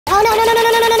Oh no, no, no, no, no,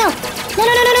 no, no, no. No,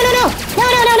 no, no, no, no, no, no. No,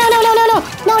 no, no, no, no, no, no, no.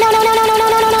 No, no, no, no, no, no, no,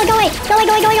 no, no. Go away. Go away,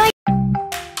 go away, go away, go away.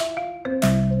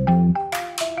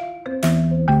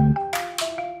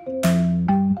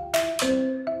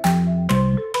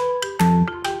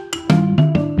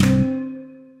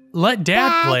 Let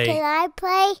Dad play. Can I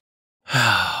play?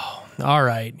 All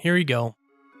right, here we go.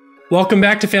 Welcome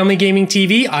back to Family Gaming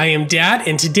TV. I am Dad,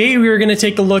 and today we are going to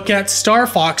take a look at Star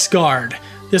Fox Guard.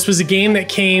 This was a game that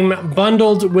came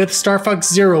bundled with Star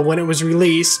Fox Zero when it was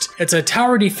released. It's a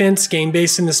tower defense game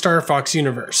based in the Star Fox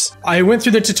universe. I went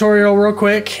through the tutorial real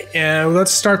quick, and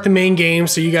let's start the main game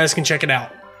so you guys can check it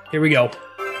out. Here we go.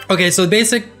 Okay, so the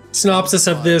basic synopsis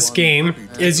of this game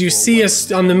is you see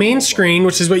us on the main screen,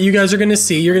 which is what you guys are going to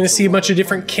see. You're going to see a bunch of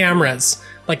different cameras,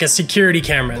 like a security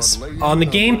cameras. On the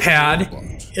gamepad,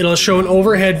 it'll show an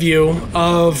overhead view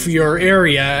of your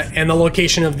area and the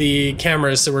location of the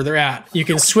cameras where they're at. You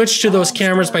can switch to those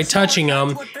cameras by touching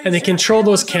them, and they control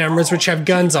those cameras, which have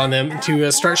guns on them,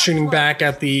 to start shooting back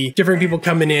at the different people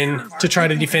coming in to try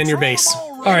to defend your base.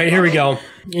 All right, here we go.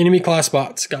 Enemy class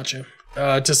bots, gotcha.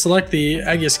 To select the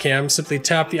Aegis cam, simply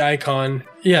tap the icon.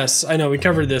 Yes, I know, we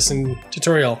covered this in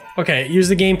tutorial. Okay, use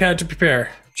the gamepad to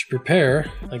prepare. To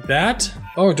prepare, like that.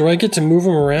 Oh, do I get to move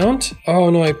them around? Oh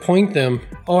no, I point them.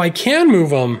 Oh, I can move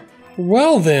them.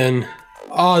 Well then.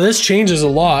 Oh, this changes a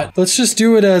lot. Let's just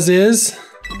do it as is.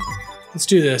 Let's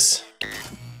do this.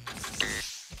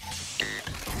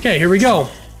 Okay, here we go.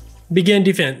 Begin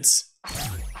defense.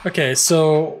 Okay,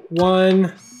 so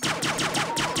 1.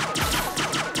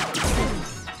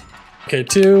 Okay,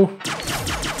 2.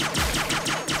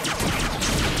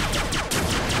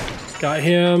 Got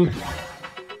him.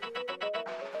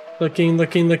 Looking,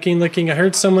 looking, looking, looking. I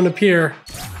heard someone appear.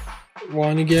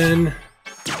 1 again.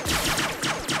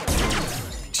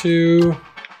 2.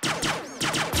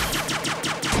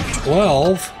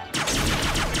 12.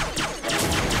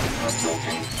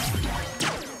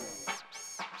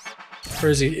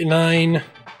 Where is he? 9.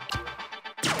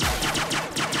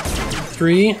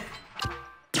 3.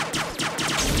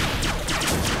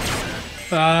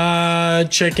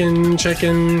 Checking.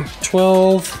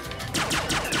 12.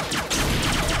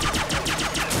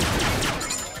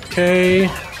 Okay.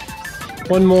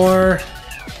 1 more.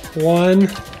 1.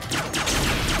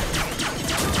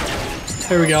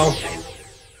 There we go.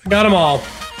 Got them all.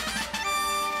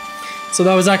 So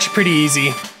that was actually pretty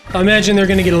easy. I imagine they're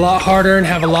gonna get a lot harder and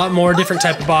have a lot more different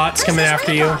type of bots coming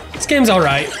after you. This game's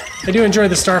alright. I do enjoy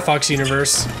the Star Fox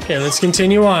universe. Okay, let's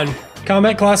continue on.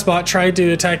 Combat class bot tried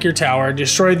to attack your tower.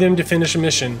 Destroy them to finish a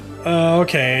mission.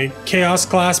 Okay. Chaos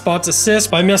class bots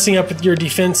assist by messing up with your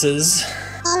defenses.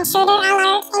 Intruder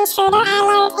alert, intruder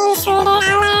alert, intruder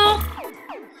alert.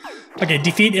 Okay,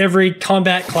 defeat every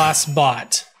combat class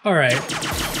bot. Alright.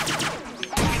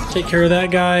 Take care of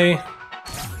that guy.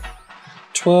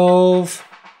 12.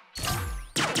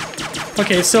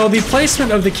 Okay, so the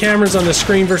placement of the cameras on the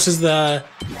screen versus the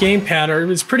gamepad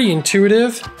is pretty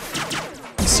intuitive.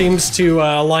 Seems to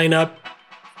line up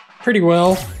pretty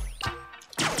well.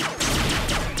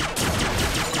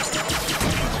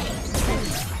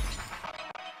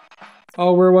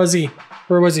 Oh, where was he?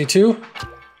 Where was he? 2?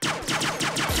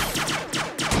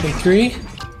 And 3?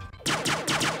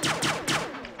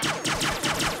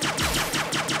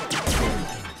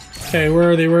 Okay,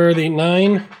 where are they? Where are they?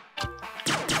 9?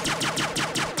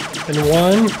 And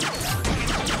 1?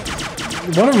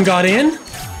 One of them got in?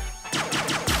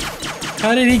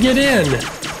 How did he get in?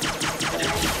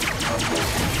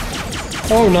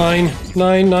 Oh, 9.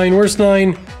 9. Where's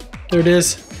 9? There it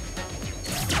is.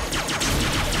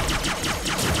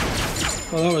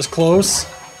 Oh, that was close.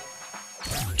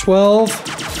 12.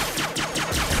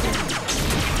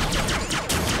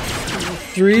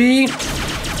 3.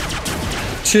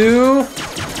 2.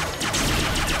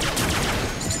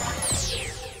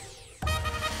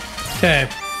 Okay.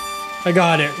 I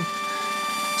got it.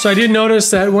 So I did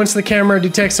notice that once the camera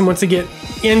detects them, once they get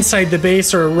inside the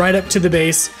base or right up to the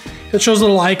base, it shows a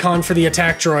little icon for the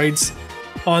attack droids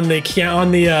on the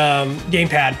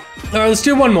gamepad. All right, let's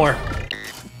do one more.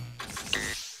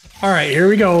 All right, here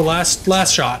we go.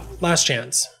 Last shot, last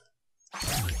chance.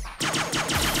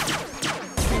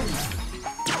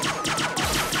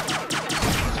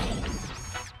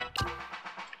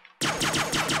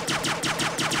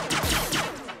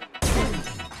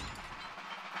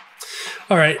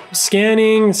 All right,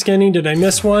 scanning. Did I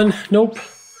miss one? Nope.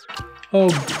 Oh,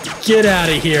 get out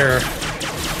of here.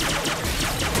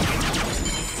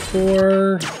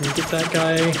 4, can you get that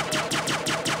guy?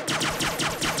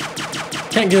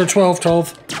 Can't get a 12.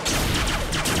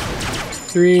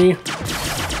 3.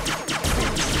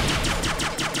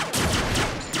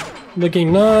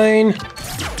 Looking 9.